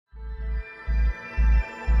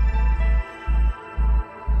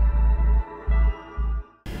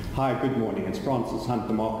Hi, good morning. It's Francis Hunt,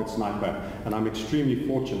 the Market Sniper, and I'm extremely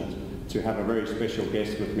fortunate to have a very special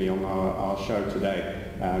guest with me on our show today.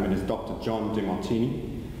 It is Dr. John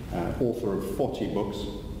Demartini, author of 40 books,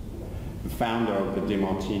 the founder of the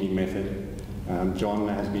Demartini method. John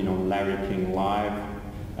has been on Larry King Live.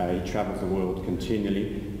 He travels the world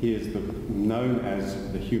continually. He is known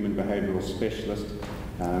as the human behavioral specialist,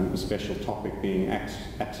 the special topic being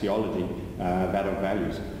axiology, that of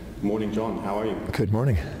values. Good morning, John. How are you? Good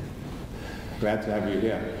morning. Glad to have you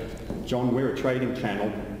here. John, we're a trading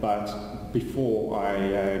channel, but before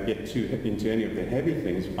I get into any of the heavy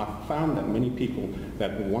things, I found that many people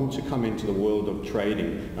that want to come into the world of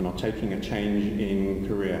trading and are taking a change in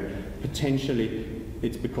career, potentially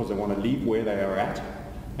it's because they want to leave where they are at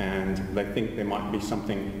and they think there might be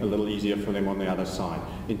something a little easier for them on the other side.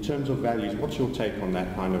 In terms of values, what's your take on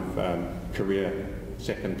that kind of career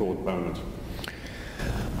second thought moment?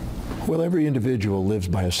 Well, every individual lives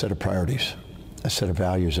by a set of priorities, a set of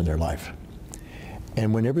values in their life.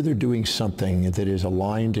 And whenever they're doing something that is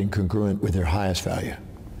aligned and congruent with their highest value,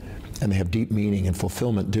 and they have deep meaning and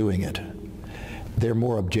fulfillment doing it, they're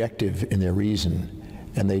more objective in their reason,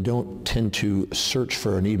 and they don't tend to search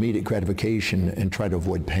for an immediate gratification and try to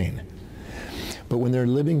avoid pain. But when they're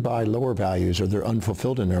living by lower values or they're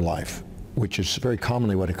unfulfilled in their life, which is very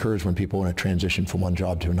commonly what occurs when people want to transition from one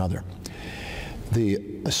job to another, the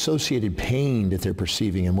associated pain that they're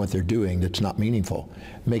perceiving and what they're doing that's not meaningful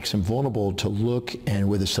makes them vulnerable to look and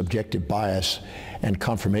with a subjective bias and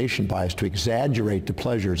confirmation bias to exaggerate the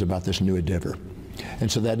pleasures about this new endeavor.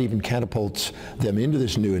 And so that even catapults them into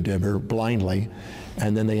this new endeavor blindly,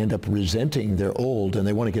 and then they end up resenting their old and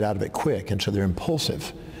they want to get out of it quick, and so they're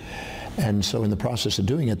impulsive. And so in the process of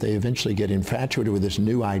doing it, they eventually get infatuated with this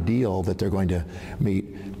new ideal that they're going to meet,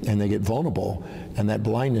 and they get vulnerable, and that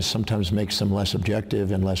blindness sometimes makes them less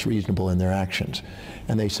objective and less reasonable in their actions.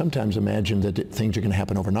 And they sometimes imagine that things are going to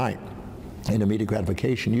happen overnight. And immediate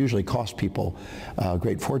gratification usually costs people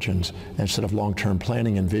great fortunes instead of long-term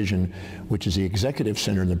planning and vision, which is the executive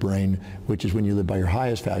center in the brain, which is when you live by your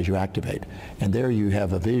highest values, you activate. And there you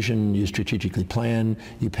have a vision, you strategically plan,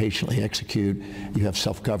 you patiently execute, you have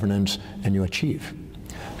self-governance, and you achieve.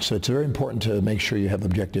 So it's very important to make sure you have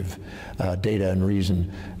objective data and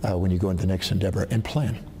reason when you go into the next endeavor, and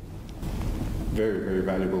plan. Very, very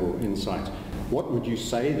valuable insight. What would you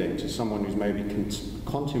say then to someone who's maybe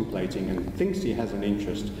contemplating and thinks he has an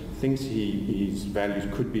interest, thinks his values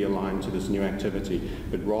could be aligned to this new activity,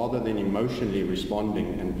 but rather than emotionally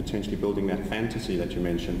responding and potentially building that fantasy that you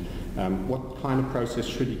mentioned, what kind of process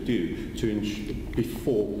should he do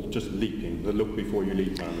before just leaping, the look before you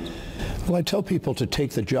leap moment? Well, I tell people to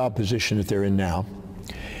take the job position that they're in now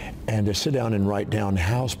and to sit down and write down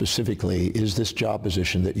how specifically is this job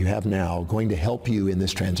position that you have now going to help you in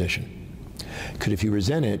this transition. Because if you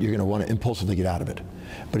resent it, you're going to want to impulsively get out of it.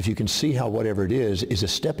 But if you can see how whatever it is a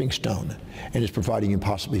stepping stone and is providing you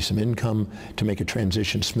possibly some income to make a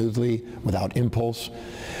transition smoothly without impulse,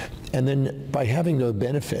 and then by having the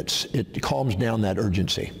benefits, it calms down that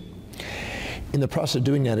urgency. In the process of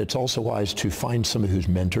doing that, it's also wise to find somebody who's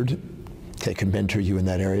mentored, that can mentor you in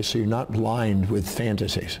that area, so you're not blind with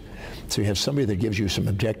fantasies. So you have somebody that gives you some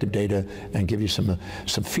objective data and give you some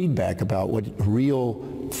feedback about what real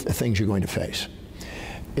things you're going to face.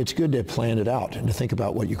 It's good to plan it out and to think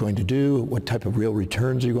about what you're going to do, what type of real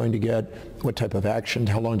returns you're going to get, what type of action,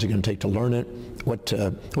 how long is it going to take to learn it,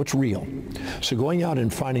 what's real. So going out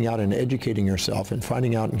and finding out and educating yourself and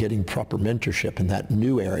finding out and getting proper mentorship in that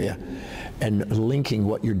new area and linking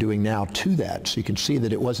what you're doing now to that so you can see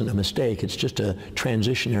that it wasn't a mistake, it's just a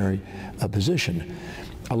transitionary position,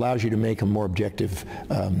 allows you to make a more objective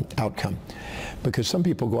outcome. Because some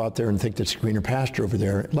people go out there and think that's greener pasture over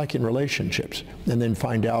there, like in relationships, and then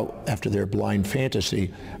find out after their blind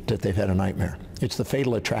fantasy that they've had a nightmare. It's the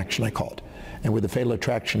fatal attraction, I call it. And with the fatal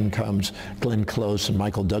attraction comes Glenn Close and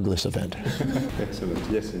Michael Douglas event. Excellent,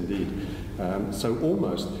 yes indeed. So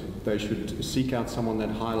almost they should seek out someone that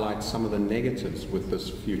highlights some of the negatives with this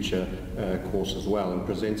future course as well and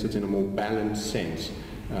presents it in a more balanced sense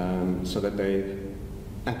so that they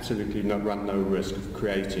absolutely run no risk of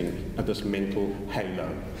creating this mental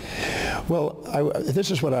halo. Well,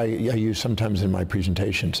 this is what I use sometimes in my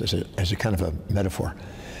presentations as a kind of a metaphor.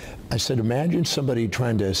 I said, imagine somebody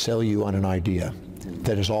trying to sell you on an idea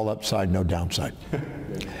that is all upside, no downside. Yeah.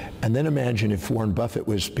 And then imagine if Warren Buffett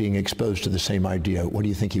was being exposed to the same idea. What do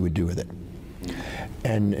you think he would do with it?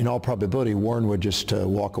 And in all probability, Warren would just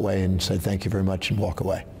walk away and say, thank you very much, and walk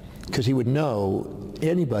away. Because he would know,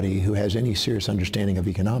 anybody who has any serious understanding of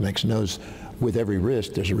economics knows with every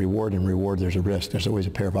risk, there's a reward, and reward, there's a risk. There's always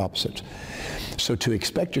a pair of opposites. So to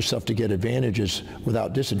expect yourself to get advantages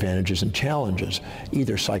without disadvantages and challenges,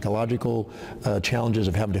 either psychological challenges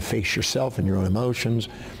of having to face yourself and your own emotions,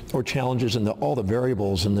 or challenges in all the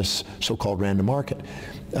variables in this so-called random market.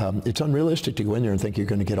 It's unrealistic to go in there and think you're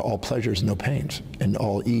going to get all pleasures and no pains and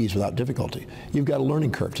all ease without difficulty. You've got a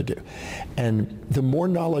learning curve to do. And the more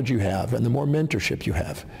knowledge you have and the more mentorship you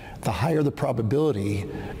have, the higher the probability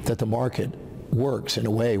that the market works in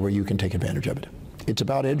a way where you can take advantage of it. It's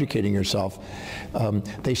about educating yourself.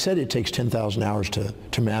 They said it takes 10,000 hours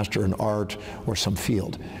to master an art or some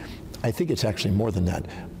field. I think it's actually more than that,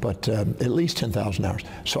 but at least 10,000 hours.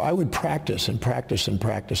 So I would practice and practice and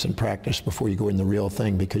practice and practice before you go in the real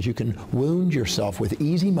thing, because you can wound yourself with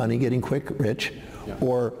easy money, getting quick rich,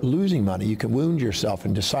 or losing money. You can wound yourself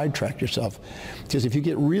and sidetrack yourself. Because if you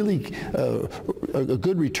get really a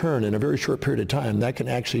good return in a very short period of time, that can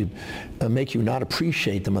actually make you not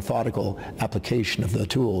appreciate the methodical application of the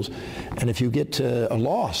tools. And if you get a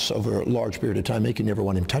loss over a large period of time, make you never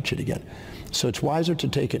want to touch it again. So it's wiser to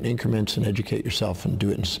take it in increments and educate yourself and do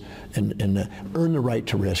it and earn the right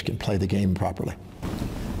to risk and play the game properly.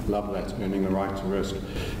 Love that, earning the right to risk.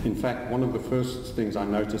 In fact, one of the first things I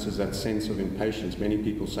notice is that sense of impatience. Many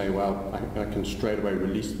people say, well, I can straight away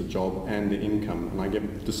release the job and the income. And I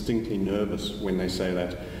get distinctly nervous when they say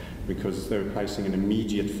that, because they're placing an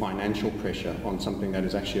immediate financial pressure on something that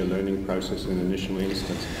is actually a learning process in an initial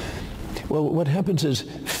instance. Well, what happens is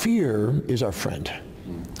fear is our friend.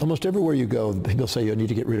 Almost everywhere you go, people say you need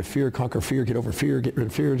to get rid of fear, conquer fear, get over fear, get rid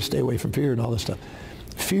of fear, stay away from fear, and all this stuff.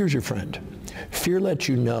 Fear's your friend. Fear lets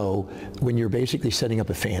you know when you're basically setting up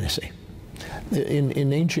a fantasy.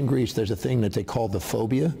 In ancient Greece, there's a thing that they call the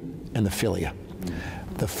phobia and the philia.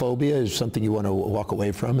 The phobia is something you want to walk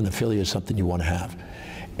away from, and the philia is something you want to have.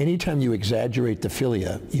 Anytime you exaggerate the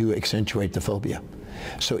philia, you accentuate the phobia.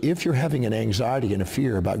 So if you're having an anxiety and a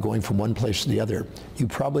fear about going from one place to the other, you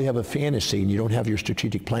probably have a fantasy and you don't have your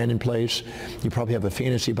strategic plan in place. You probably have a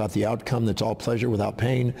fantasy about the outcome that's all pleasure without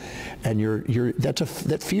pain. And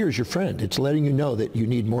that fear is your friend. It's letting you know that you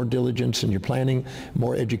need more diligence in your planning,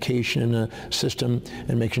 more education in a system,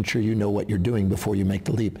 and making sure you know what you're doing before you make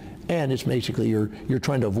the leap. And it's basically you're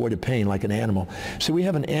trying to avoid a pain like an animal. So we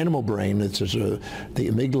have an animal brain, that's the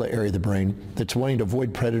amygdala area of the brain, that's wanting to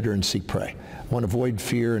avoid predator and seek prey. Want to avoid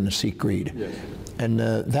fear and to seek greed. Yes. And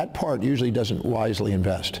that part usually doesn't wisely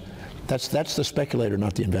invest. That's the speculator,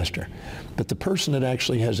 not the investor. But the person that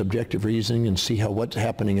actually has objective reasoning and see how what's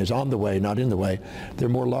happening is on the way, not in the way, they're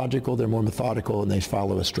more logical, they're more methodical, and they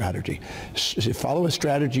follow a strategy. If you follow a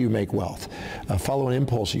strategy, you make wealth. Follow an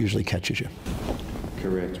impulse, it usually catches you.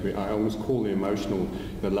 Correct. I almost call the emotional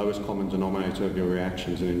the lowest common denominator of your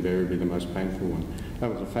reactions and invariably the most painful one. That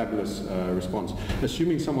was a fabulous response.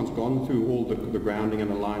 Assuming someone's gone through all the grounding and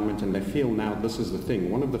alignment and they feel now this is the thing,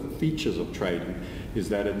 one of the features of trading is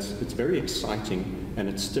that it's very exciting and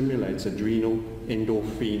it stimulates adrenal,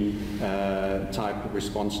 endorphin type of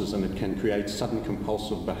responses, and it can create sudden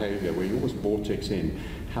compulsive behavior where you almost vortex in.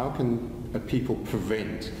 How can people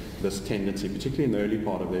prevent this tendency, particularly in the early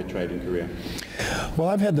part of their trading career? Well,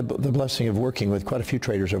 I've had the blessing of working with quite a few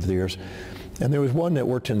traders over the years, and there was one that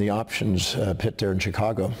worked in the options pit there in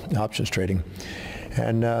Chicago, options trading,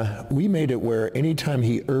 and we made it where anytime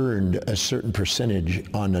he earned a certain percentage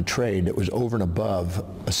on a trade that was over and above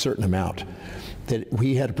a certain amount, that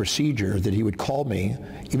we had a procedure that he would call me,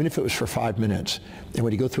 even if it was for 5 minutes, and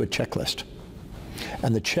would he go through a checklist.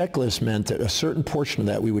 And the checklist meant that a certain portion of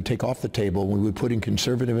that we would take off the table, we would put in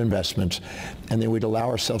conservative investments, and then we'd allow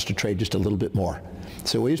ourselves to trade just a little bit more.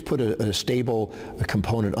 So we always put a stable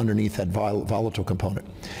component underneath that volatile component.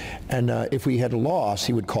 And if we had a loss,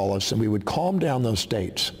 he would call us, and we would calm down those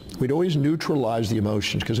states. We'd always neutralize the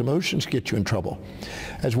emotions, because emotions get you in trouble.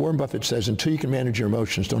 As Warren Buffett says, until you can manage your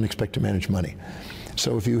emotions, don't expect to manage money.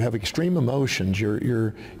 So if you have extreme emotions,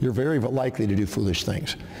 you're very likely to do foolish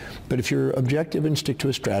things. But if you're objective and stick to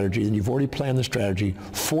a strategy, then you've already planned the strategy.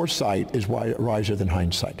 Foresight is wiser than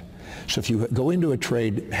hindsight. So if you go into a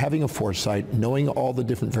trade having a foresight, knowing all the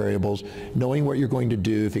different variables, knowing what you're going to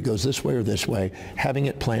do, if it goes this way or this way, having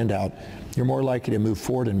it planned out, you're more likely to move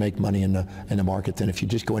forward and make money in the market than if you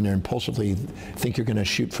just go in there impulsively think you're going to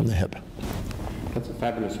shoot from the hip. That's a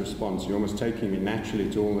fabulous response. You're almost taking me naturally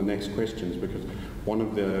to all the next questions, because one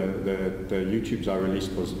of the YouTubes I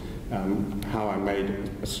released was how I made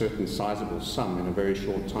a certain sizable sum in a very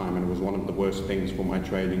short time, and it was one of the worst things for my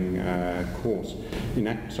trading course.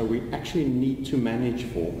 So we actually need to manage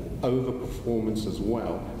for overperformance as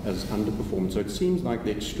well as underperformance. So it seems like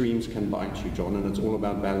the extremes can bite you, John, and it's all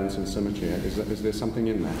about balance and symmetry. Is there something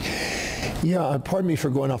in that? Yeah, pardon me for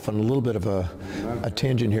going off on a little bit of a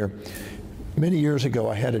tangent here. Many years ago,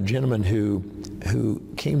 I had a gentleman who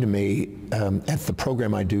came to me at the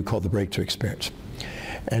program I do called the Breakthrough Experience.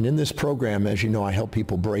 And in this program, as you know, I help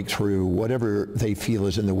people break through whatever they feel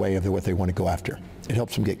is in the way of what they want to go after. It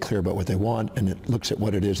helps them get clear about what they want, and it looks at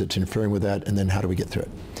what it is that's interfering with that, and then how do we get through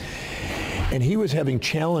it. And he was having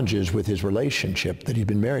challenges with his relationship that he'd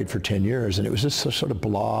been married for 10 years, and it was just a sort of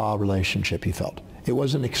blah relationship, he felt. It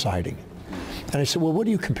wasn't exciting. And I said, well, what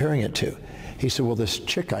are you comparing it to? He said, well, this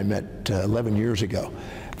chick I met 11 years ago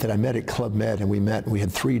that I met at Club Med, and we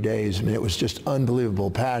had 3 days, and it was just unbelievable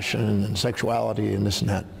passion and sexuality and this and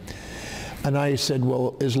that. And I said,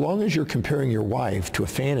 well, as long as you're comparing your wife to a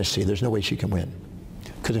fantasy, there's no way she can win.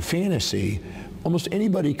 Because a fantasy, almost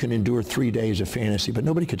anybody can endure 3 days of fantasy, but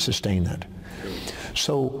nobody could sustain that.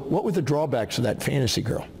 So what were the drawbacks of that fantasy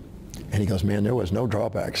girl? And he goes, man, there was no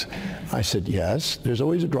drawbacks. I said, yes, there's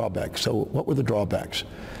always a drawback. So what were the drawbacks?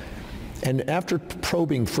 And after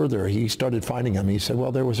probing further, he started finding them. He said,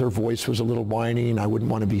 well, her voice was a little whiny, and I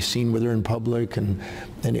wouldn't want to be seen with her in public. And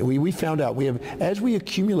we found out, as we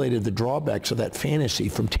accumulated the drawbacks of that fantasy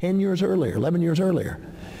from 10 years earlier, 11 years earlier,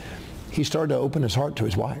 he started to open his heart to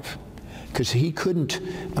his wife, because he couldn't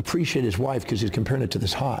appreciate his wife because he's comparing it to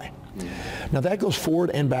this high. Now that goes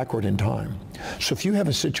forward and backward in time. So if you have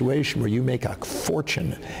a situation where you make a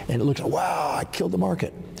fortune and it looks, wow, I killed the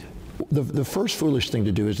market. The first foolish thing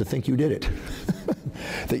to do is to think you did it,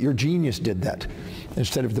 that your genius did that,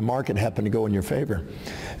 instead of the market happened to go in your favor.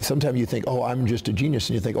 Sometimes you think, oh, I'm just a genius,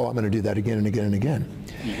 and you think, oh, I'm going to do that again and again and again.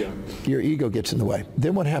 Ego. Your ego gets in the way.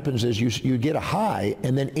 Then what happens is you get a high,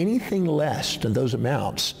 and then anything less than those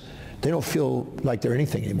amounts, they don't feel like they're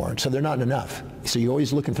anything anymore, so they're not enough. So you're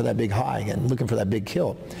always looking for that big high again, looking for that big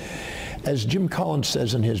kill. As Jim Collins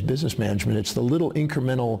says in his business management, it's the little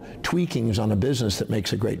incremental tweakings on a business that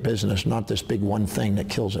makes a great business, not this big one thing that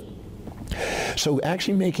kills it. So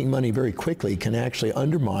actually making money very quickly can actually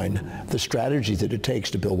undermine the strategy that it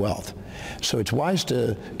takes to build wealth. So it's wise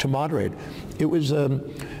to moderate. It was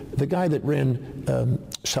the guy that ran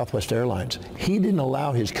Southwest Airlines. He didn't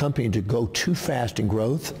allow his company to go too fast in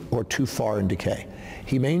growth or too far in decay.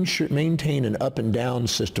 He maintained an up and down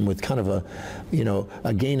system with kind of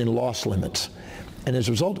a gain and loss limits. And as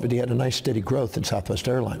a result of it, he had a nice steady growth in Southwest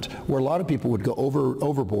Airlines, where a lot of people would go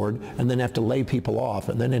overboard and then have to lay people off,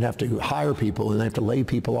 and then they'd have to hire people and they have to lay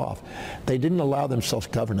people off. They didn't allow themselves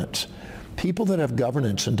governance. People that have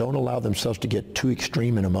governance and don't allow themselves to get too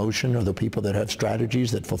extreme in emotion are the people that have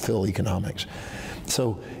strategies that fulfill economics.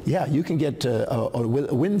 So yeah, you can get a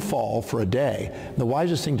windfall for a day. The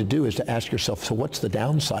wisest thing to do is to ask yourself, so what's the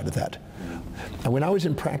downside of that? And when I was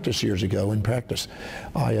in practice years ago,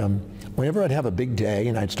 whenever I'd have a big day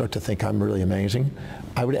and I'd start to think I'm really amazing,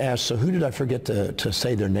 I would ask, so who did I forget to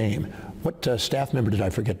say their name? What staff member did I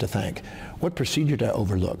forget to thank? What procedure did I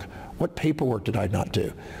overlook? What paperwork did I not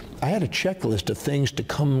do? I had a checklist of things to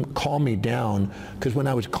calm me down, because when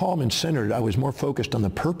I was calm and centered, I was more focused on the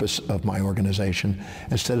purpose of my organization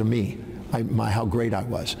instead of me, how great I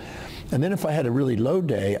was. And then if I had a really low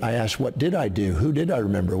day, I asked, what did I do? Who did I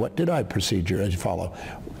remember? What did I procedure as follow?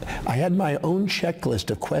 I had my own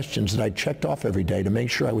checklist of questions that I checked off every day to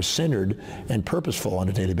make sure I was centered and purposeful on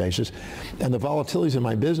a daily basis. And the volatilities in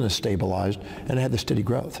my business stabilized, and I had the steady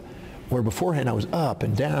growth. Where beforehand I was up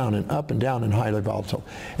and down and highly volatile.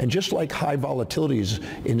 And just like high volatilities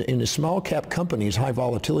in the small cap companies, high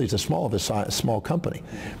volatility is the small of a small company.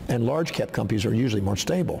 And large cap companies are usually more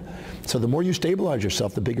stable. So the more you stabilize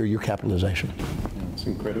yourself, the bigger your capitalization. It's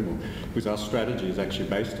incredible, because our strategy is actually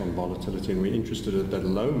based on volatility, and we're interested at that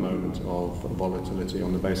low moment of volatility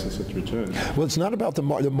on the basis of return. Well, it's not about the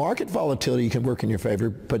market volatility can work in your favor,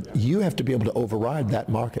 but you have to be able to override that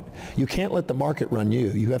market. You can't let the market run you.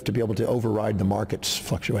 You have to be able to override the market's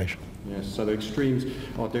fluctuation. Yes, so the extremes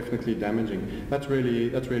are definitely damaging. That's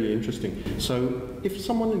really interesting. So if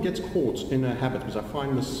someone gets caught in a habit, because I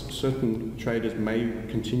find this, certain traders may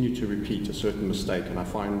continue to repeat a certain mistake, and I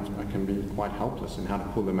find I can be quite helpless in how to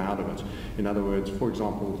pull them out of it. In other words, for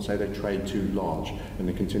example, say they trade too large and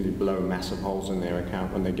they continue to blow massive holes in their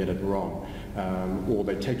account when they get it wrong. Or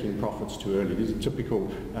they're taking profits too early. These are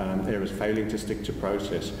typical errors, failing to stick to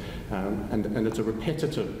process. And it's a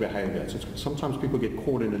repetitive behavior. So sometimes people get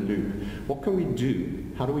caught in a loop. What can we do?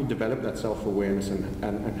 How do we develop that self-awareness,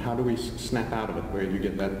 and how do we snap out of it where you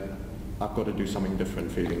get that I've got to do something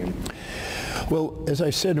different feeling. And well, as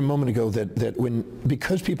I said a moment ago,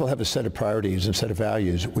 because people have a set of priorities and set of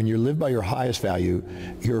values, when you live by your highest value,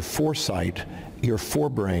 your foresight, your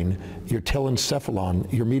forebrain, your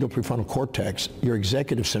telencephalon, your medial prefrontal cortex, your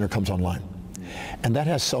executive center comes online. And that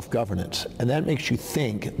has self-governance, and that makes you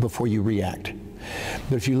think before you react.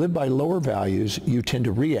 But if you live by lower values, you tend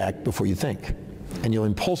to react before you think. And you'll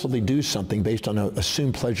impulsively do something based on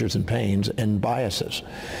assumed pleasures and pains and biases.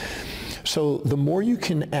 So the more you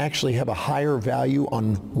can actually have a higher value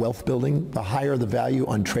on wealth building, the higher the value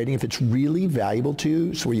on trading, if it's really valuable to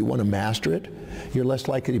you, so where you want to master it, you're less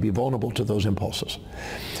likely to be vulnerable to those impulses.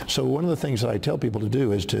 So one of the things that I tell people to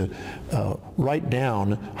do is to write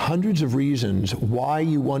down hundreds of reasons why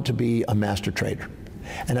you want to be a master trader.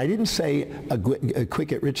 And I didn't say a quick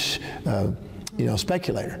get rich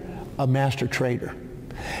speculator, a master trader.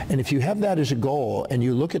 And if you have that as a goal and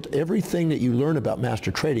you look at everything that you learn about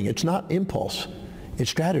master trading, it's not impulse,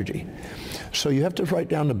 it's strategy. So you have to write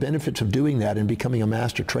down the benefits of doing that and becoming a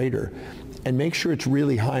master trader, and make sure it's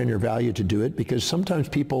really high in your value to do it, because sometimes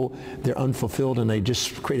people, they're unfulfilled and they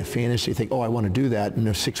just create a fantasy, think, oh, I want to do that,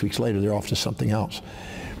 and 6 weeks later they're off to something else.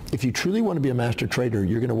 If you truly want to be a master trader,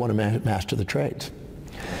 you're going to want to master the trades.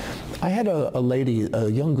 I had a lady, a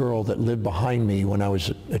young girl that lived behind me when I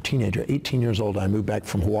was a teenager, 18 years old. I moved back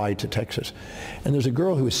from Hawaii to Texas. And there's a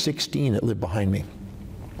girl who was 16 that lived behind me.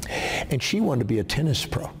 And she wanted to be a tennis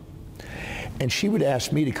pro. And she would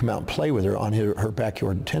ask me to come out and play with her on her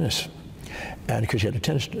backyard tennis. And because she had a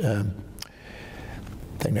tennis thing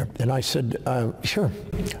there. And I said, sure.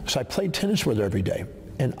 So I played tennis with her every day.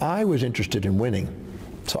 And I was interested in winning.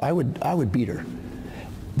 So I would beat her.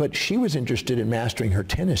 But she was interested in mastering her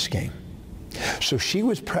tennis game. So she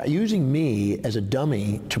was using me as a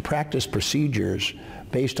dummy to practice procedures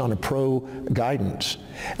based on a pro guidance.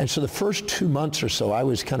 And so the first 2 months or so, I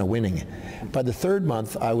was kind of winning. By the third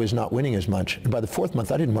month, I was not winning as much. And by the fourth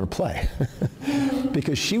month, I didn't want to play.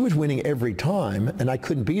 Because she was winning every time, and I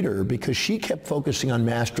couldn't beat her because she kept focusing on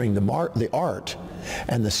mastering the art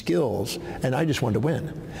and the skills, and I just wanted to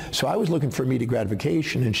win. So I was looking for immediate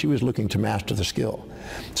gratification, and she was looking to master the skill.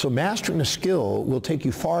 So mastering the skill will take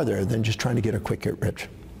you farther than just trying to get a quick get rich.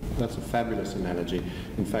 That's a fabulous analogy.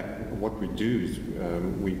 In fact, what we do is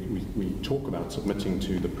we talk about submitting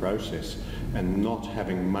to the process and not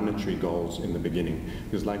having monetary goals in the beginning.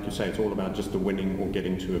 Because like you say, it's all about just the winning or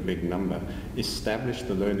getting to a big number. Establish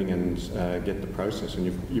the learning and get the process, and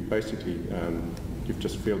you've basically you've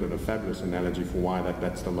just fielded a fabulous analogy for why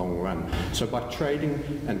that's the long run. So by trading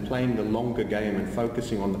and playing the longer game and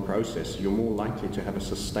focusing on the process, you're more likely to have a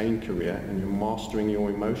sustained career, and you're mastering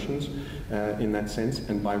your emotions in that sense.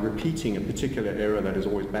 And by repeating a particular error that is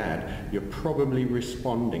always bad, you're probably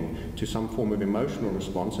responding to some form of emotional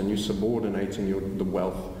response, and you're subordinating the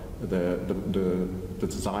wealth, the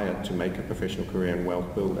desire to make a professional career and wealth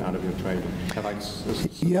build out of your trading. Have I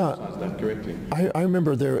synthesized that correctly? I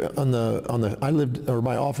remember there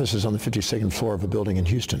my office is on the 52nd floor of a building in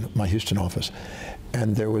Houston, my Houston office,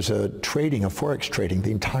 and there was a Forex trading.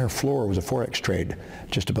 The entire floor was a Forex trade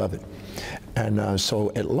just above it. And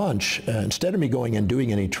so at lunch, instead of me going and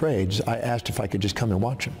doing any trades, I asked if I could just come and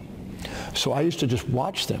watch them. So I used to just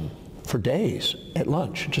watch them for days at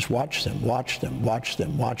lunch, just watch them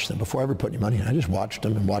before I ever put any money in. I just watched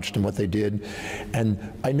them what they did. And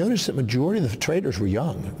I noticed that majority of the traders were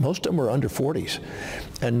young. Most of them were under 40s.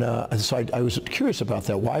 And so I was curious about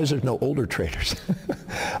that. Why is there no older traders?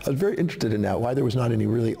 I was very interested in that, why there was not any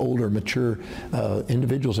really older, mature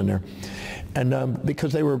individuals in there. And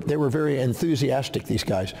because they were very enthusiastic, these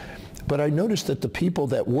guys. But I noticed that the people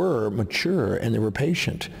that were mature and they were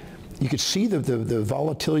patient, you could see the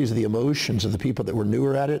volatilities of the emotions of the people that were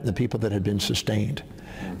newer at it and the people that had been sustained.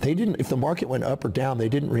 They didn't, if the market went up or down, they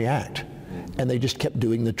didn't react. And they just kept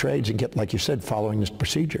doing the trades and kept, like you said, following this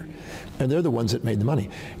procedure. And they're the ones that made the money.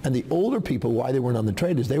 And the older people, why they weren't on the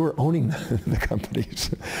trade is they were owning the companies.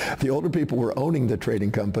 The older people were owning the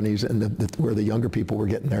trading companies, and where the younger people were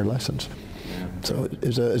getting their lessons. So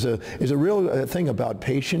it's a real thing about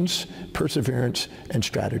patience, perseverance, and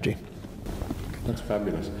strategy. That's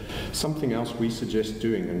fabulous. Something else we suggest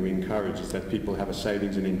doing and we encourage is that people have a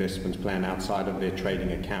savings and investments plan outside of their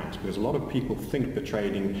trading account, because a lot of people think the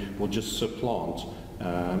trading will just supplant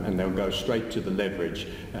and they'll go straight to the leverage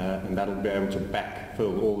and that'll be able to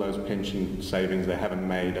backfill all those pension savings they haven't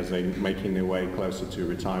made as they're making their way closer to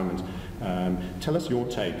retirement. Tell us your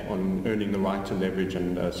take on earning the right to leverage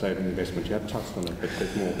and saving investment. You have touched on it a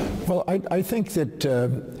bit more. Well, I think that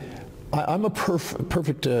I'm a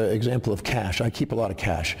perfect example of cash. I keep a lot of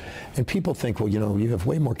cash. And people think, well, you have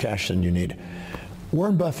way more cash than you need.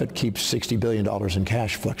 Warren Buffett keeps $60 billion in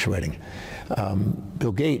cash fluctuating.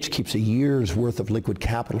 Bill Gates keeps a year's worth of liquid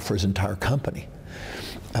capital for his entire company.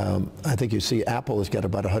 I think you see Apple has got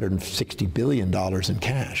about $160 billion in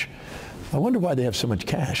cash. I wonder why they have so much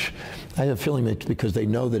cash. I have a feeling it's because they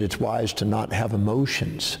know that it's wise to not have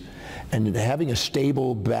emotions. And having a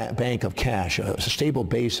stable bank of cash, a stable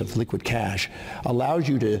base of liquid cash, allows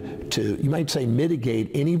you to, you might say,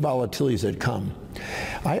 mitigate any volatilities that come.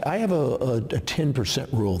 I have a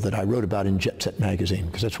 10% rule that I wrote about in Jet Set magazine,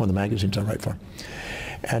 because that's one of the magazines I write for.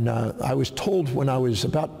 And I was told when I was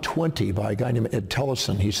about 20 by a guy named Ed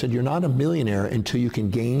Tellison, he said, you're not a millionaire until you can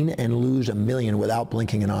gain and lose $1 million without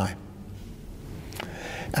blinking an eye.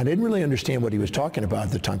 I didn't really understand what he was talking about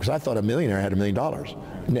at the time, because I thought a millionaire had $1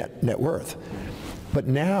 million net worth. But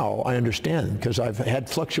now I understand, because I've had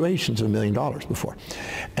fluctuations of $1 million before.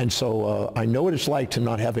 And so I know what it's like to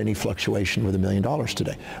not have any fluctuation with $1 million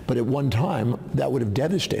today. But at one time, that would have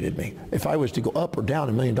devastated me. If I was to go up or down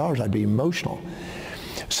 $1 million, I'd be emotional.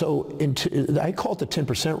 So I call it the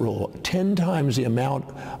 10% rule. 10 times the amount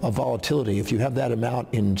of volatility, if you have that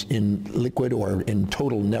amount in liquid or in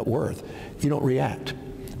total net worth, you don't react.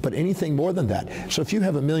 But anything more than that. So if you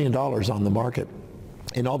have $1 million on the market,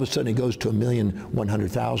 and all of a sudden it goes to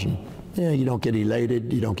 $1,100,000, yeah, you don't get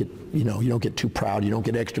elated, you don't get too proud, you don't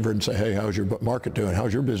get extrovert and say, hey, how's your market doing?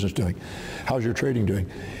 How's your business doing? How's your trading doing?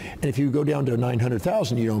 And if you go down to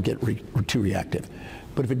 900,000, you don't get too reactive.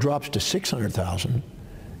 But if it drops to 600,000,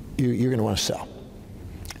 you're going to want to sell.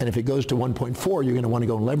 And if it goes to 1.4, you're going to want to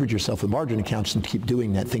go and leverage yourself with margin accounts and keep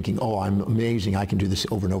doing that, thinking, oh, I'm amazing, I can do this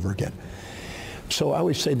over and over again. So I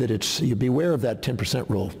always say that you beware of that 10%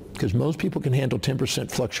 rule, because most people can handle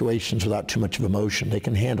 10% fluctuations without too much of emotion. They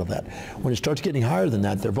can handle that. When it starts getting higher than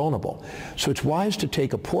that, they're vulnerable. So it's wise to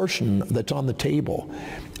take a portion that's on the table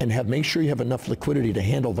and make sure you have enough liquidity to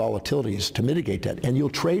handle volatilities to mitigate that. And you'll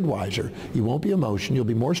trade wiser. You won't be emotional. You'll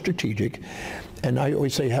be more strategic. And I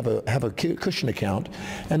always say have a cushion account,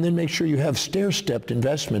 and then make sure you have stair-stepped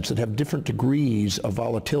investments that have different degrees of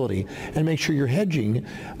volatility, and make sure you're hedging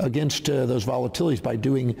against those volatilities by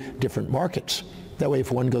doing different markets. That way,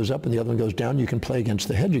 if one goes up and the other one goes down, you can play against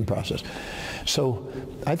the hedging process. So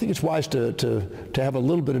I think it's wise to have a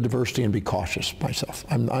little bit of diversity and be cautious myself.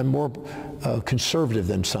 I'm more conservative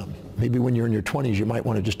than some. Maybe when you're in your 20s, you might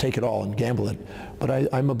want to just take it all and gamble it.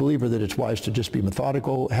 But I'm a believer that it's wise to just be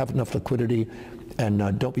methodical, have enough liquidity,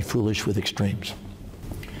 and don't be foolish with extremes.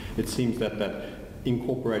 It seems that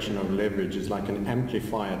incorporation of leverage is like an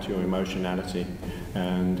amplifier to your emotionality,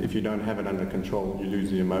 and if you don't have it under control, you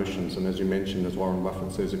lose the emotions. And as you mentioned, as Warren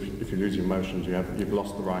Buffett says, if you lose your emotions, you've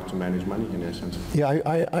lost the right to manage money, in essence. Yeah,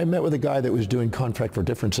 I met with a guy that was doing contract for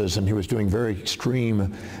differences, and he was doing very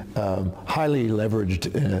extreme, highly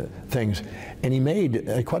leveraged things, and he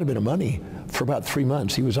made quite a bit of money for about 3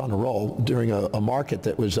 months. He was on a roll during a market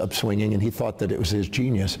that was upswinging, and he thought that it was his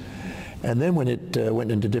genius. And then when it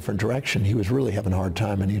went into a different direction, he was really having a hard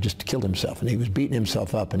time, and he just killed himself, and he was beating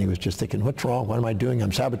himself up, and he was just thinking, what's wrong? What am I doing?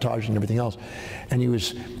 I'm sabotaging and everything else. And he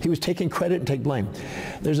was taking credit and take blame.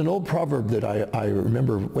 There's an old proverb that I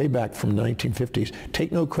remember way back from the 1950s.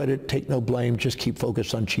 Take no credit, take no blame, just keep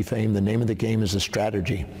focused on chief aim. The name of the game is the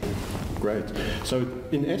strategy. Great. So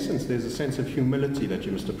in essence, there's a sense of humility that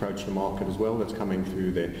you must approach the market as well that's coming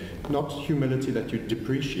through there. Not humility that you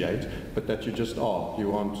depreciate, but that you just are.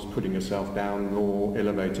 You aren't putting yourself down nor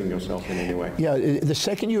elevating yourself in any way. Yeah, the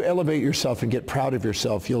second you elevate yourself and get proud of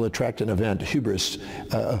yourself, you'll attract an event, hubris.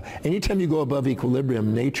 Anytime you go above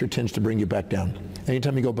equilibrium, nature tends to bring you back down.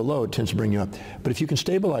 Anytime you go below, it tends to bring you up. But if you can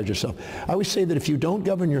stabilize yourself, I always say that if you don't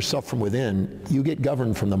govern yourself from within, you get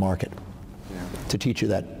governed from the market. Yeah. To teach you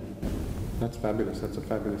that. That's fabulous. That's a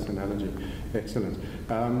fabulous analogy. Excellent.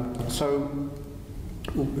 So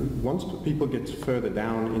once people get further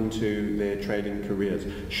down into their trading careers,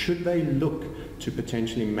 should they look to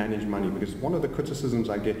potentially manage money? Because one of the criticisms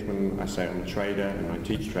I get when I say I'm a trader and I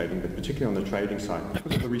teach trading, but particularly on the trading side,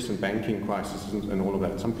 because of the recent banking crisis and all of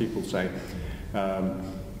that, some people say,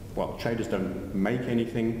 well, traders don't make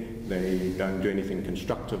anything, they don't do anything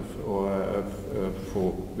constructive or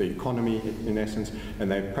for the economy, in essence,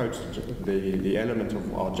 and they approach the element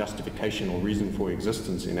of our justification or reason for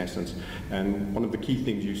existence, in essence. And one of the key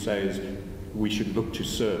things you say is we should look to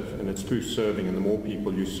serve, and it's through serving, and the more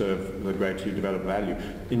people you serve, the greater you develop value.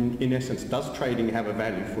 In essence, does trading have a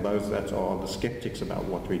value for those that are the skeptics about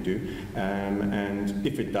what we do? And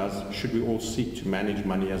if it does, should we all seek to manage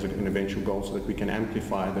money as an eventual goal so that we can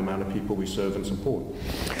amplify the amount of people we serve and support?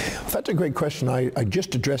 That's a great question. I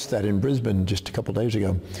just addressed that in Brisbane just a couple days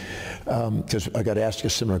ago, because I got asked a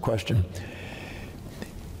similar question.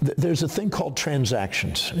 There's a thing called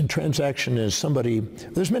transactions, and transaction is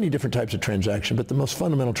there's many different types of transaction, but the most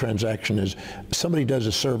fundamental transaction is somebody does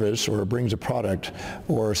a service or brings a product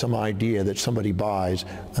or some idea that somebody buys,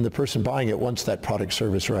 and the person buying it wants that product,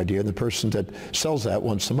 service, or idea, and the person that sells that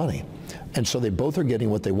wants the money. And so they both are getting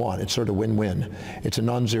what they want. It's sort of win-win. It's a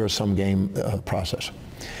non-zero sum game process.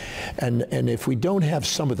 And if we don't have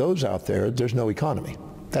some of those out there, there's no economy.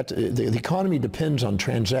 The economy depends on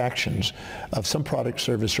transactions of some product,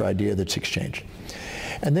 service, or idea that's exchanged.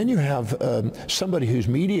 And then you have somebody who's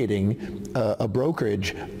mediating a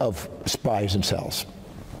brokerage of buys and sells.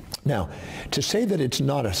 Now, to say that it's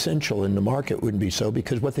not essential in the market wouldn't be so,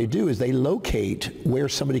 because what they do is they locate where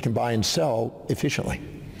somebody can buy and sell efficiently.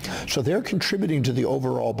 So they're contributing to the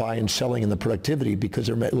overall buy and selling and the productivity, because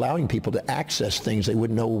they're allowing people to access things they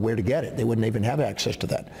wouldn't know where to get it. They wouldn't even have access to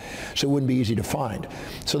that. So it wouldn't be easy to find.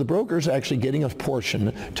 So the broker's actually getting a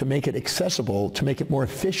portion to make it accessible, to make it more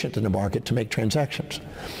efficient in the market, to make transactions.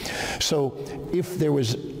 So if there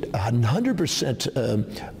was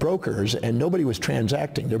 100% brokers and nobody was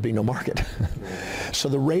transacting, there'd be no market. So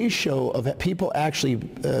the ratio of people actually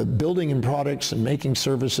building in products and making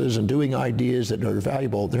services and doing ideas that are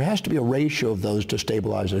valuable, there has to be a ratio of those to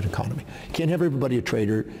stabilize an economy. You can't have everybody a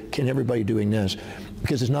trader, can't have everybody doing this,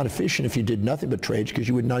 because it's not efficient if you did nothing but trades, because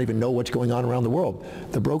you would not even know what's going on around the world.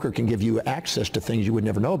 The broker can give you access to things you would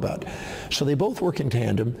never know about. So they both work in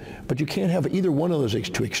tandem, but you can't have either one of those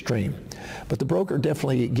to extreme. But the broker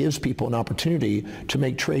definitely gives people an opportunity to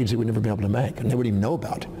make trades they would never be able to make and they wouldn't even know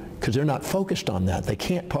about, because they're not focused on that. They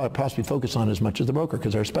can't possibly focus on as much as the broker,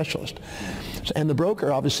 because they're a specialist. And the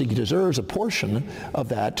broker obviously deserves a portion of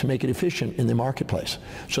that to make it efficient in the marketplace.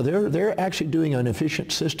 So they're actually doing an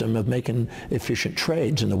efficient system of making efficient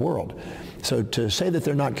trades in the world. So to say that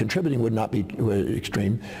they're not contributing would not be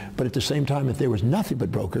extreme, but at the same time, if there was nothing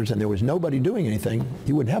but brokers and there was nobody doing anything,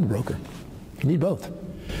 you wouldn't have a broker. You need both.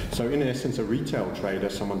 So in essence, a retail trader,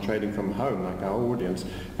 someone trading from home like our audience,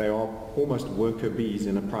 they are almost worker bees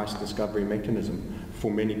in a price discovery mechanism for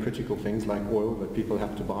many critical things like oil that people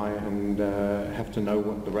have to buy and have to know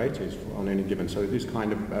what the rate is on any given. So it is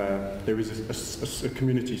kind of, there is a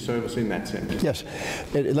community service in that sense. Yes.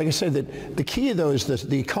 Like I said, the key though is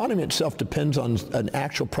the economy itself depends on an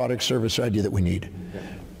actual product, service, or idea that we need. Yeah.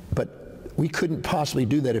 But we couldn't possibly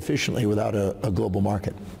do that efficiently without a global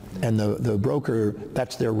market. And the broker,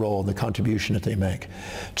 that's their role, the contribution that they make.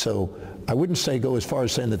 So I wouldn't say go as far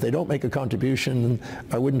as saying that they don't make a contribution.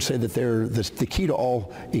 I wouldn't say that they're the key to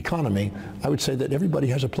all economy. I would say that everybody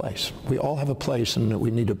has a place. We all have a place, and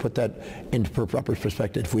we need to put that into proper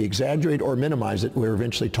perspective. If we exaggerate or minimize it, we're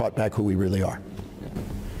eventually taught back who we really are.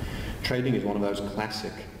 Trading is one of those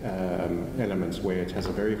classic elements where it has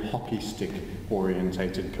a very hockey stick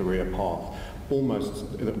orientated career path.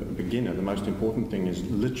 Almost the beginner, the most important thing is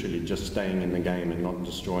literally just staying in the game and not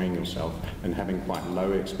destroying yourself and having quite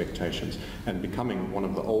low expectations and becoming one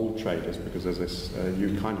of the old traders, because there's this,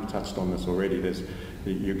 you kind of touched on this already,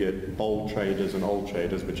 you get bold traders and old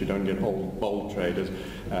traders, but you don't get old bold traders.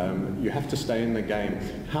 You have to stay in the game.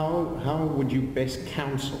 How would you best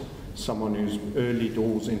counsel someone who's early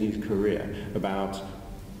doors in his career about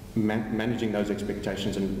managing those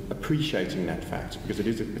expectations and appreciating that fact? Because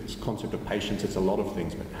it's a concept of patience, it's a lot of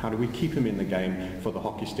things, but how do we keep him in the game for the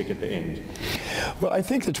hockey stick at the end? Well, I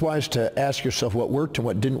think it's wise to ask yourself what worked and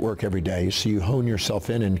what didn't work every day, so you hone yourself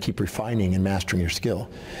in and keep refining and mastering your skill.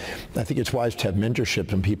 I think it's wise to have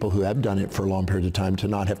mentorship and people who have done it for a long period of time, to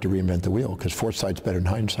not have to reinvent the wheel, because foresight's better than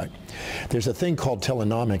hindsight. There's a thing called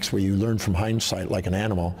telenomics where you learn from hindsight like an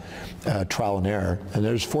animal, trial and error, and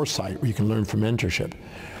there's foresight where you can learn from mentorship.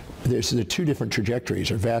 The two different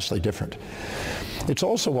trajectories are vastly different. It's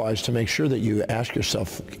also wise to make sure that you ask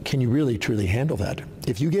yourself, can you really truly handle that?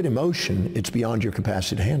 If you get emotion, it's beyond your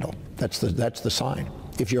capacity to handle. That's the sign.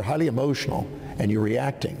 If you're highly emotional and you're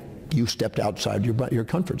reacting, you stepped outside your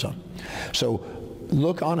comfort zone. So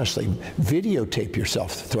look honestly, videotape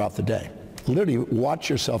yourself throughout the day. Literally watch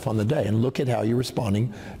yourself on the day and look at how you're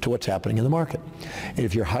responding to what's happening in the market. And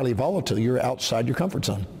if you're highly volatile, you're outside your comfort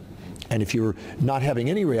zone. And if you're not having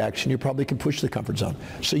any reaction, you probably can push the comfort zone.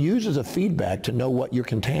 So use as a feedback to know what you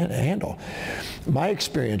can handle. My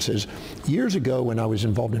experience is, years ago when I was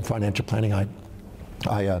involved in financial planning,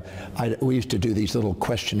 we used to do these little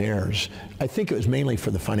questionnaires. I think it was mainly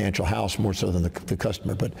for the financial house more so than the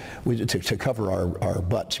customer, but to cover our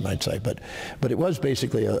butts, you might say. But it was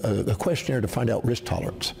basically a questionnaire to find out risk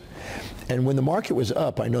tolerance. And when the market was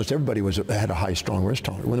up, I noticed everybody had a high, strong risk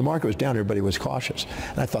tolerance. When the market was down, everybody was cautious.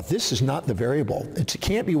 And I thought, this is not the variable. It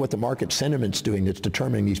can't be what the market sentiment's doing that's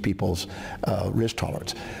determining these people's risk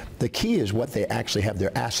tolerance. The key is what they actually have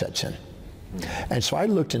their assets in. And so I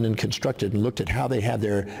looked in and constructed and looked at how they had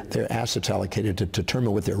their assets allocated to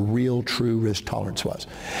determine what their real, true risk tolerance was.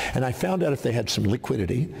 And I found out if they had some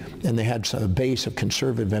liquidity and they had a base of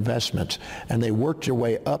conservative investments and they worked their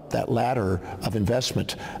way up that ladder of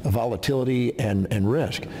investment, of volatility and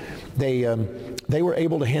risk, they were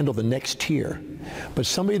able to handle the next tier. But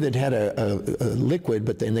somebody that had a liquid,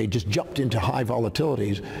 but then they just jumped into high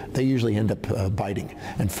volatilities, they usually end up biting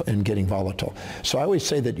and getting volatile. So I always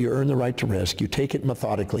say that you earn the right to risk, you take it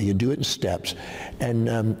methodically, you do it in steps,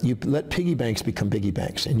 and you let piggy banks become biggie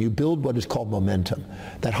banks, and you build what is called momentum.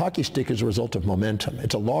 That hockey stick is a result of momentum.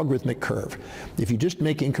 It's a logarithmic curve. If you just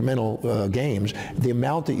make incremental gains, the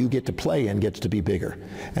amount that you get to play in gets to be bigger.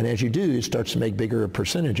 And as you do, it starts to make bigger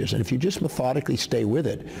percentages. And if you just methodically stay with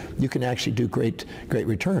it, you can actually do great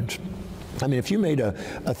returns. I mean, if you made a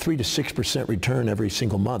 3 to 6% return every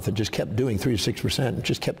single month and just kept doing 3 to 6% and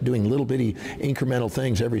just kept doing little bitty incremental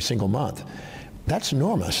things every single month, that's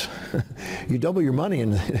enormous. You double your money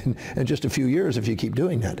in just a few years if you keep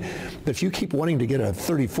doing that. But if you keep wanting to get a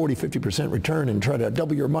 30, 40, 50% return and try to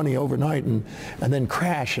double your money overnight and then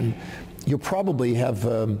crash, and you'll probably have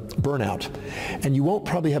burnout, and you won't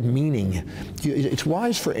probably have meaning. It's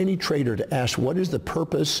wise for any trader to ask what is the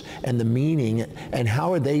purpose and the meaning and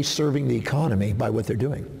how are they serving the economy by what they're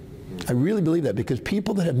doing. I really believe that, because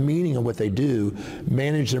people that have meaning in what they do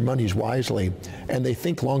manage their monies wisely, and they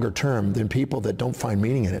think longer term than people that don't find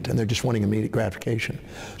meaning in it and they're just wanting immediate gratification.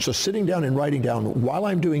 So sitting down and writing down, while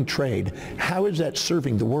I'm doing trade, how is that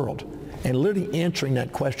serving the world? And literally answering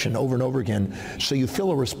that question over and over again, so you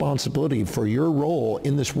feel a responsibility for your role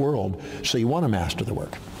in this world, so you want to master the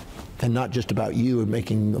work and not just about you and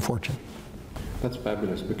making a fortune. That's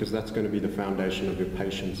fabulous, because that's going to be the foundation of your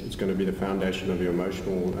patience. It's going to be the foundation of your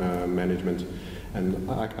emotional management. And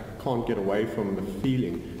I can't get away from the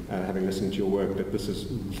feeling, having listened to your work, that this is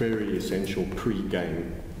very essential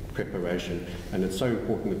pre-game preparation. And it's so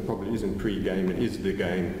important, it probably isn't pre-game, it is the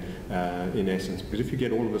game in essence. Because if you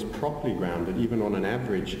get all of this properly grounded, even on an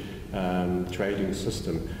average trading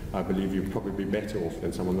system, I believe you'd probably be better off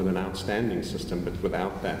than someone with an outstanding system, but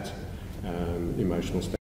without that emotional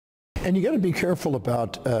state. And you got to be careful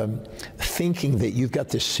about thinking that you've got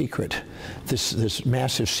this secret, this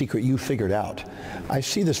massive secret you figured out. I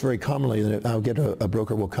see this very commonly. That I'll get a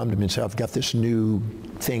broker will come to me and say, I've got this new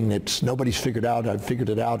thing that nobody's figured out. I've figured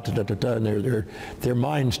it out, and their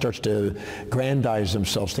mind starts to grandize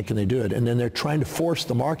themselves thinking they do it. And then they're trying to force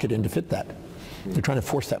the market in to fit that. They're trying to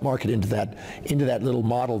force that market into that little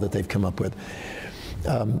model that they've come up with.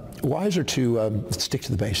 Wiser to stick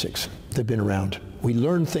to the basics. They've been around. We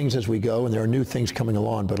learn things as we go, and there are new things coming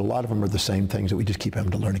along, but a lot of them are the same things that we just keep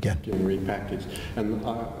having to learn again. And repackaged. And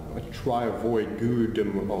I try avoid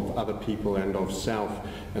gurudom of other people and of self,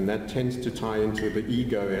 and that tends to tie into the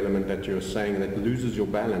ego element that you're saying, that loses your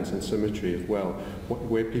balance and symmetry as well.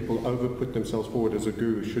 Where people over-put themselves forward as a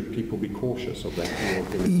guru, should people be cautious of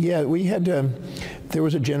that? Yeah, we had, there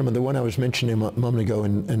was a gentleman, the one I was mentioning a moment ago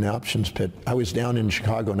in the options pit. I was down in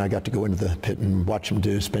Chicago, and I got to go into the pit and watch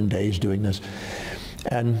him spend days doing this.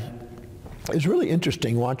 And it was really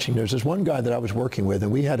interesting watching. There's this one guy that I was working with,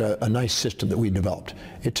 and we had a nice system that we developed.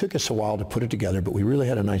 It took us a while to put it together, but we really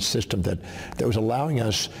had a nice system that was allowing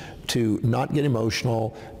us to not get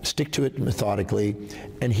emotional, stick to it methodically,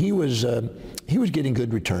 and he was getting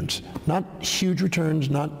good returns. Not huge returns,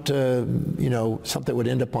 not something that would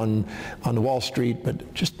end up on the Wall Street,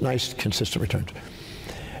 but just nice, consistent returns.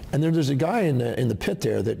 And there's a guy in the pit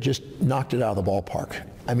there that just knocked it out of the ballpark.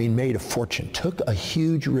 I mean, made a fortune, took a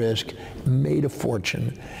huge risk, made a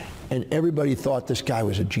fortune, and everybody thought this guy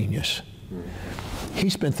was a genius. He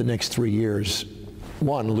spent the next 3 years,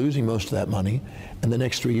 one, losing most of that money, and the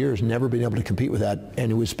next 3 years never being able to compete with that,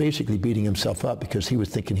 and he was basically beating himself up because he was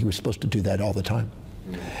thinking he was supposed to do that all the time.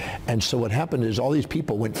 And so what happened is all these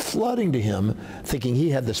people went flooding to him thinking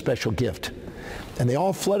he had the special gift. And they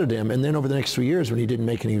all flooded him, and then over the next 3 years when he didn't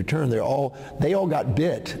make any return, they all got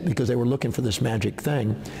bit because they were looking for this magic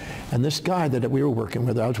thing. And this guy that we were working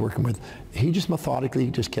with, I was working with, he just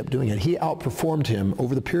methodically just kept doing it. He outperformed him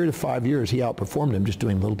over the period of 5 years. He outperformed him just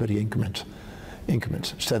doing little bitty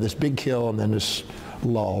increments. So this big kill and then this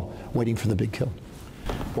lull, waiting for the big kill.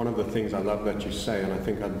 One of the things I love that you say, and I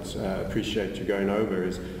think I'd appreciate you going over,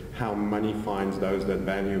 is how money finds those that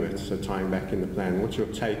value it. So tying back in the plan, what's your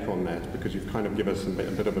take on that? Because you've kind of given us a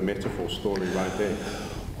bit of a metaphor story right there.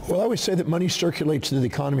 Well, I always say that money circulates through the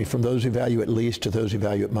economy from those who value it least to those who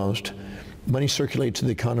value it most. Money circulates through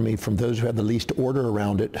the economy from those who have the least order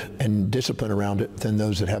around it and discipline around it than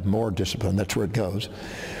those that have more discipline. That's where it goes.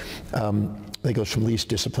 It goes from least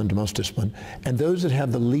discipline to most discipline. And those that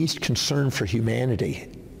have the least concern for humanity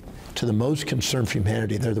to the most concerned for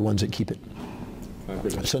humanity, they're the ones that keep it.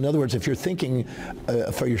 So in other words, if you're thinking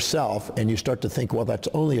for yourself and you start to think, well, that's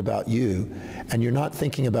only about you, and you're not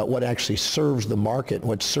thinking about what actually serves the market,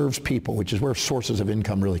 what serves people, which is where sources of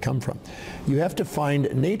income really come from, you have to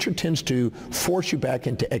find, nature tends to force you back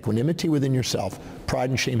into equanimity within yourself. Pride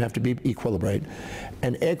and shame have to be equilibrated,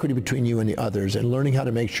 and equity between you and the others, and learning how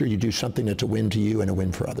to make sure you do something that's a win to you and a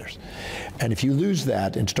win for others. And if you lose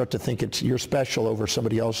that and start to think you're special over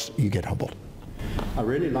somebody else, you get humbled. I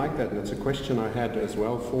really like that, and it's a question I had as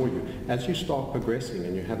well for you. As you start progressing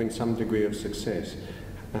and you're having some degree of success,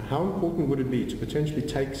 how important would it be to potentially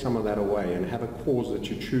take some of that away and have a cause that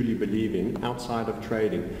you truly believe in outside of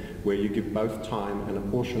trading, where you give both time and a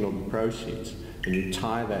portion of the proceeds, and you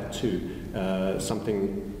tie that to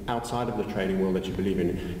something outside of the trading world that you believe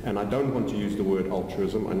in? And I don't want to use the word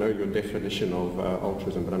altruism. I know your definition of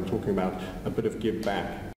altruism, but I'm talking about a bit of give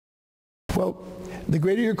back. Well, the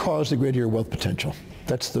greater your cause, the greater your wealth potential.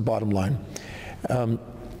 That's the bottom line.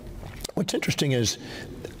 What's interesting is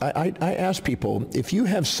I ask people, if you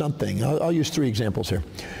have something, I'll use 3 examples here.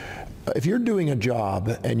 If you're doing a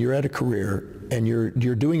job and you're at a career and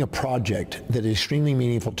you're doing a project that is extremely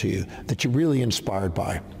meaningful to you, that you're really inspired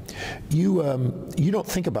by, you don't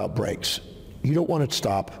think about breaks. You don't want it to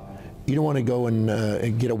stop. You don't want to go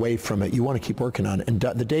and get away from it. You want to keep working on it. And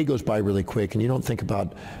the day goes by really quick, and you don't think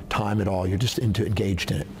about time at all. You're just engaged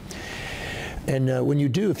in it. And when you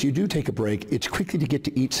do, if you do take a break, it's quickly to get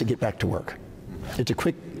to eat to get back to work. It's a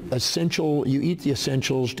quick essential. You eat the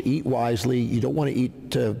essentials to eat wisely. You don't want to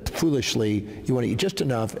eat foolishly. You want to eat just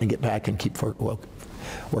enough and get back and keep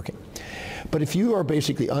working. But if you are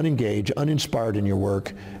basically unengaged, uninspired in your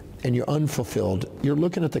work, and you're unfulfilled, you're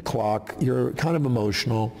looking at the clock, you're kind of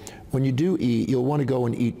emotional. When you do eat, you'll want to go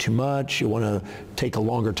and eat too much. You'll want to take a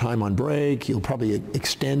longer time on break. You'll probably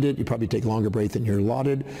extend it. You'll probably take a longer break than you're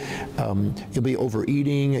allotted. You'll be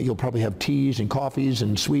overeating. You'll probably have teas and coffees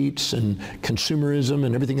and sweets and consumerism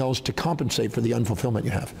and everything else to compensate for the unfulfillment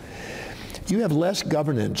you have. You have less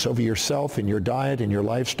governance over yourself and your diet and your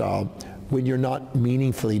lifestyle when you're not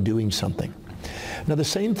meaningfully doing something. Now the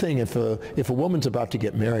same thing if a woman's about to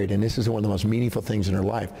get married, and this is one of the most meaningful things in her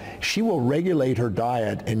life, she will regulate her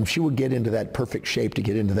diet and she will get into that perfect shape to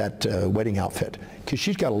get into that wedding outfit, because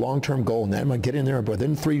she's got a long-term goal, and I'm going to get in there, but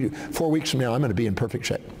within 3-4 weeks from now I'm going to be in perfect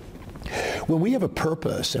shape. When we have a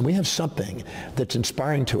purpose and we have something that's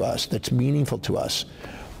inspiring to us, that's meaningful to us,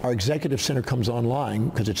 our executive center comes online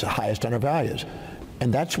because it's the highest on our values.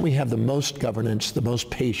 And that's when we have the most governance, the most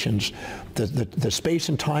patience, the space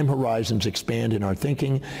and time horizons expand in our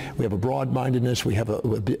thinking. We have a broad-mindedness, we have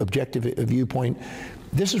an objective viewpoint.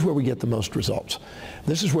 This is where we get the most results.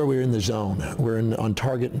 This is where we're in the zone. We're on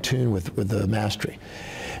target and tune with the mastery.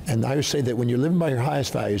 And I would say that when you're living by your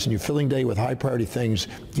highest values and you're filling day with high priority things,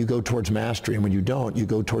 you go towards mastery. And when you don't, you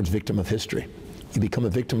go towards victim of history. You become a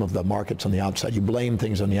victim of the markets on the outside. You blame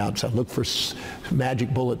things on the outside. Look for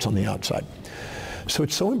magic bullets on the outside. So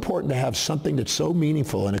it's so important to have something that's so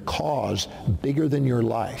meaningful and a cause bigger than your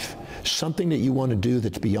life, something that you want to do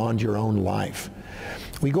that's beyond your own life.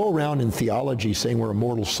 We go around in theology saying we're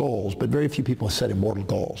immortal souls, but very few people set immortal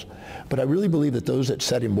goals. But I really believe that those that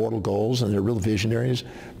set immortal goals and they're real visionaries,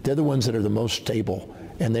 they're the ones that are the most stable,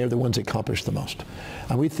 and they're the ones that accomplish the most.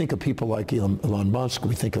 And we think of people like Elon Musk,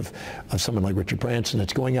 we think of someone like Richard Branson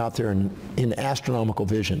that's going out there in astronomical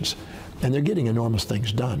visions, and they're getting enormous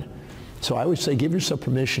things done. So I always say, give yourself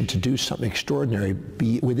permission to do something extraordinary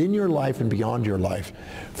within your life and beyond your life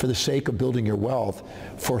for the sake of building your wealth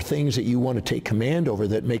for things that you want to take command over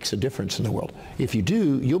that makes a difference in the world. If you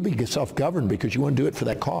do, you'll be self-governed because you want to do it for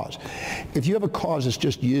that cause. If you have a cause that's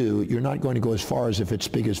just you, you're not going to go as far as if it's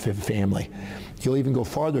big as family. You'll even go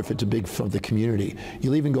farther if it's a big for the community.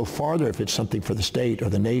 You'll even go farther if it's something for the state or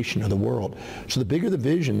the nation or the world. So the bigger the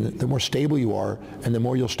vision, the more stable you are, and the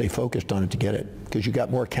more you'll stay focused on it to get it, because you got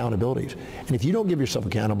more accountabilities. And if you don't give yourself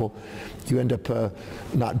accountable, you end up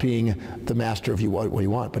not being the master of what you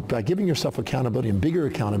want. But by giving yourself accountability and bigger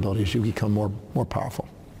accountabilities, you become more powerful.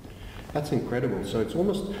 That's incredible. So it's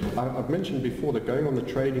almost, I've mentioned before that going on the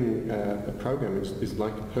trading program is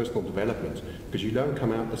like personal development, because you don't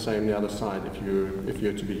come out the same the other side if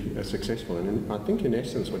you're to be successful. And I think in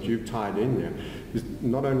essence what you've tied in there is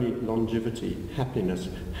not only longevity, happiness,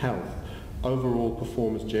 health, overall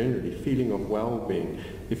performance generally, feeling of well-being.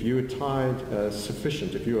 If you are tired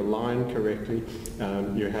sufficient, if you align correctly,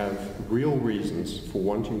 you have real reasons for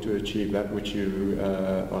wanting to achieve that which you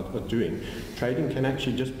are doing. Trading can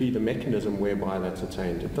actually just be the mechanism whereby that's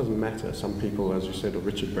attained. It doesn't matter. Some people, as you said, or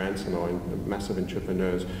Richard Branson, are massive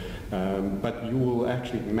entrepreneurs, but you will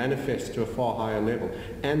actually manifest to a far higher level,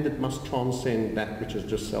 and it must transcend that which is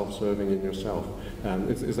just self-serving in yourself.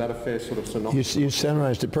 Is that a fair sort of synopsis? You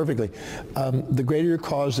summarized it perfectly. The greater your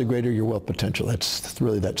cause, the greater your wealth potential. That's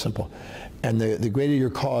really that simple. And the greater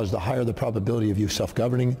your cause, the higher the probability of you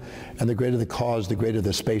self-governing, and the greater the cause, the greater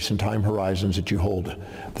the space and time horizons that you hold,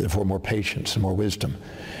 therefore more patience and more wisdom.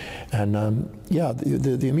 And yeah,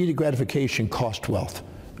 the immediate gratification costs wealth,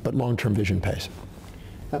 but long-term vision pays.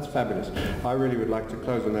 That's fabulous. I really would like to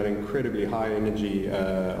close on that incredibly high energy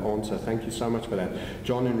answer. Thank you so much for that.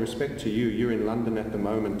 John, in respect to you, you're in London at the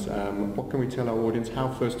moment. What can we tell our audience? How,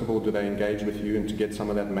 first of all, do they engage with you and to get some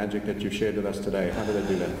of that magic that you've shared with us today? How do they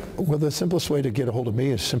do that? Well, the simplest way to get a hold of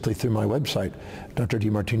me is simply through my website,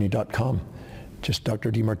 drdemartini.com. Just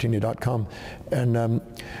drdemartini.com. And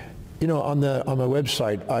you know, on my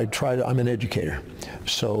website, I'm an educator.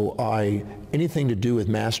 So anything to do with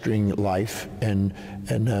mastering life and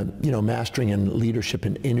you know, mastering and leadership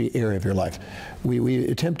in any area of your life. We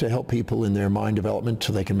attempt to help people in their mind development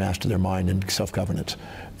so they can master their mind and self-governance,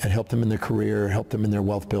 and help them in their career, help them in their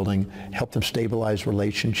wealth building, help them stabilize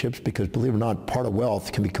relationships, because believe it or not, part of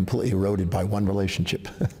wealth can be completely eroded by one relationship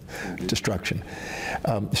destruction.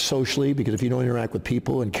 Socially, because if you don't interact with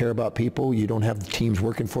people and care about people, you don't have the teams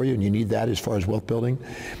working for you, and you need that as far as wealth building.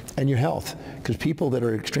 And your health, because people that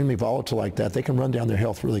are extremely volatile like that, they can run down their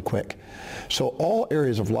health really quick. So all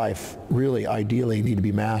areas of life really ideally need to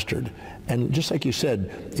be mastered. And just like you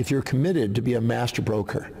said, if you're committed to be a master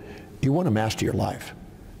broker, you want to master your life.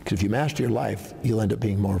 Because if you master your life, you'll end up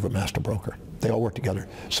being more of a master broker. They all work together.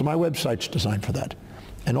 So my website's designed for that.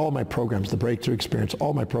 And all my programs, the Breakthrough Experience,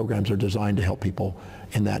 all my programs are designed to help people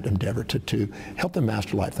in that endeavor, to help them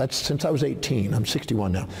master life. That's since I was 18. I'm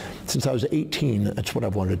 61 now. Since I was 18, that's what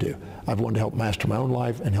I've wanted to do. I've wanted to help master my own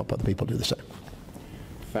life and help other people do the same.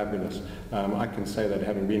 Fabulous. I can say that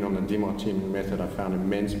having been on the Demartini method, I found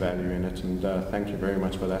immense value in it, and thank you very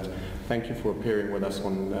much for that. Thank you for appearing with us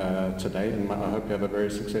on today, and I hope you have a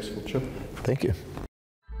very successful trip. Thank you.